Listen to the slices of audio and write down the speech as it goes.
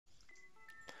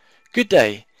Good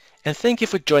day, and thank you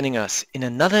for joining us in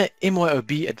another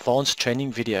MYOB Advanced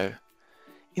training video.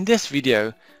 In this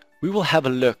video, we will have a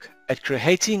look at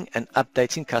creating and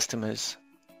updating customers.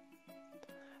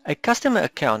 A customer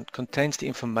account contains the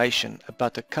information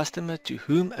about the customer to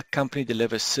whom a company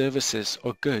delivers services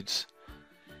or goods.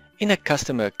 In a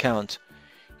customer account,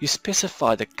 you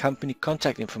specify the company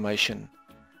contact information,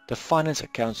 the finance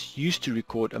accounts used to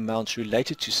record amounts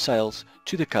related to sales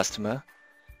to the customer,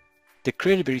 the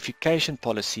credit verification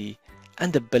policy,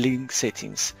 and the billing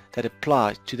settings that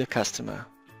apply to the customer.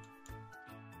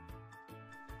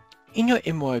 In your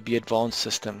MYOB Advanced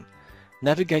system,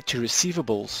 navigate to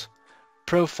Receivables,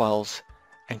 Profiles,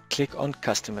 and click on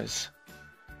Customers.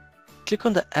 Click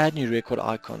on the Add New Record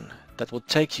icon that will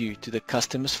take you to the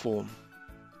Customers form.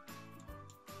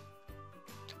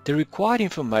 The required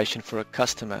information for a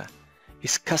customer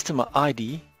is customer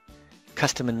ID,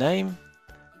 customer name,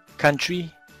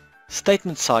 country,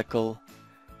 statement cycle,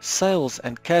 sales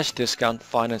and cash discount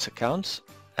finance accounts,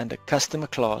 and a customer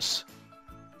class.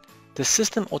 The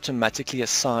system automatically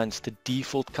assigns the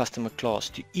default customer class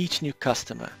to each new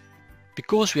customer.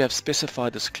 Because we have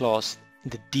specified this class in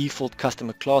the default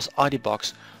customer class ID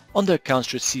box on the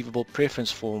accounts receivable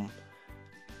preference form,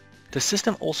 the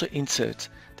system also inserts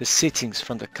the settings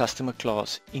from the customer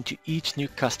class into each new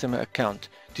customer account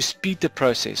to speed the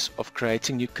process of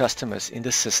creating new customers in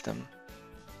the system.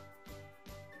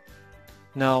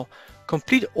 Now,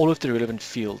 complete all of the relevant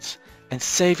fields and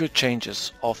save your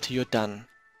changes after you're done.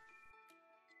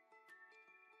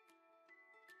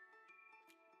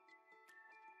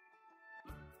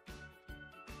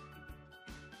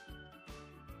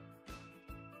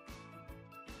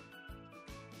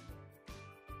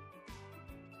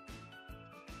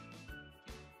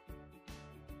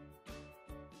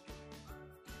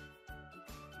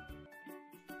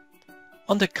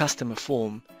 On the customer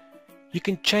form, you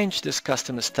can change this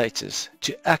customer status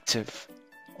to active,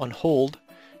 on hold,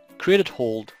 credit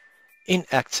hold,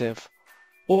 inactive,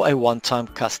 or a one-time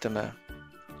customer.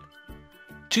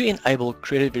 To enable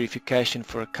credit verification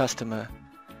for a customer,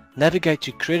 navigate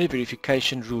to Credit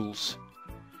Verification Rules.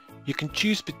 You can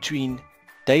choose between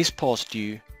days past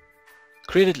due,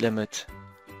 credit limit,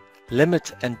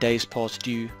 limit and days past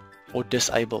due, or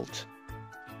disabled.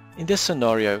 In this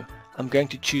scenario, I'm going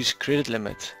to choose credit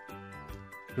limit.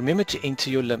 Remember to enter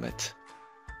your limit,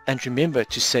 and remember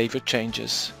to save your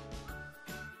changes.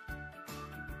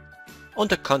 On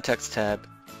the Contacts tab,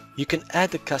 you can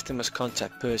add the customer's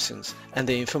contact persons and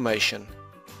their information.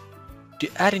 To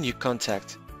add a new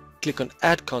contact, click on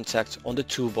Add Contact on the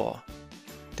toolbar.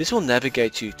 This will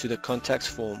navigate you to the Contacts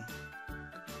form.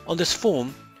 On this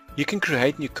form, you can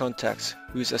create new contacts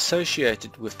who is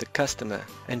associated with the customer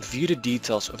and view the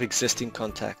details of existing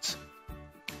contacts.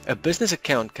 A business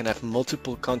account can have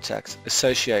multiple contacts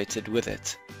associated with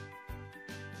it.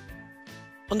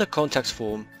 On the Contacts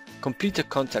form, complete the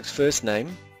contact's first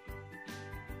name,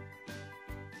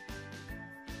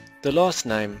 the last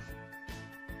name,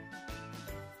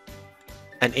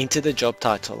 and enter the job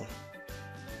title.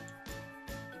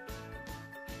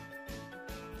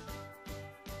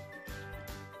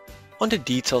 On the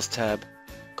Details tab,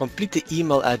 complete the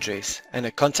email address and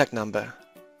a contact number.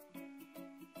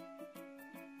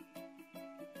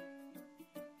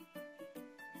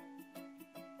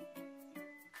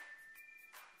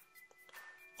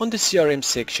 On the CRM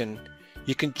section,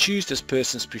 you can choose this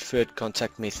person's preferred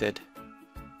contact method.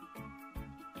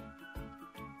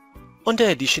 On the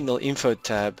Additional Info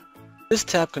tab, this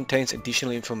tab contains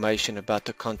additional information about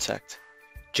the contact.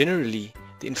 Generally,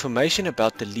 the information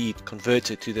about the lead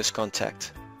converted to this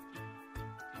contact.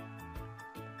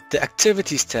 The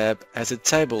Activities tab has a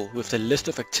table with the list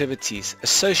of activities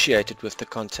associated with the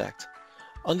contact.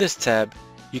 On this tab,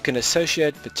 you can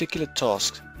associate particular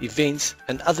tasks, events,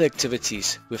 and other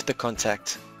activities with the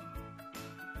contact.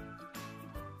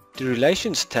 The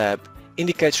Relations tab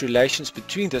indicates relations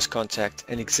between this contact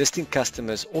and existing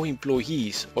customers or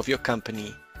employees of your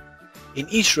company. In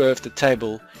each row of the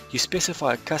table, you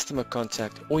specify a customer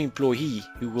contact or employee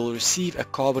who will receive a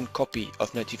carbon copy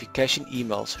of notification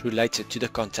emails related to the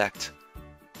contact.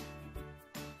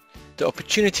 The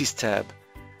Opportunities tab.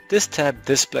 This tab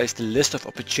displays the list of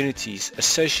opportunities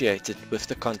associated with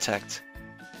the contact.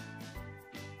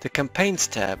 The Campaigns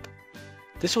tab.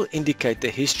 This will indicate the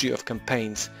history of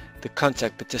campaigns the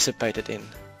contact participated in.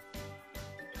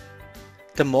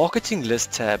 The Marketing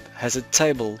List tab has a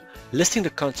table listing the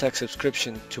contact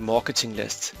subscription to marketing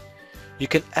lists. You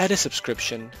can add a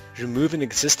subscription, remove an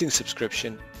existing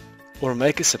subscription, or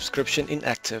make a subscription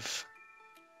inactive.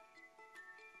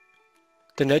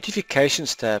 The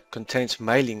Notifications tab contains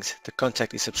mailings the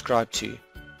contact is subscribed to.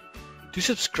 To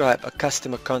subscribe a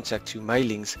customer contact to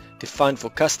mailings defined for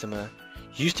customer,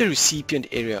 use the recipient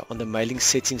area on the Mailing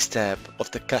Settings tab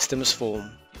of the customer's form.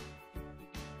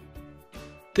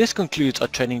 This concludes our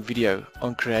training video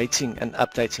on creating and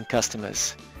updating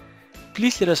customers.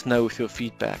 Please let us know with your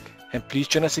feedback, and please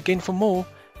join us again for more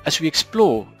as we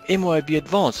explore MYOB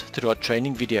Advanced through our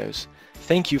training videos.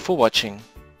 Thank you for watching.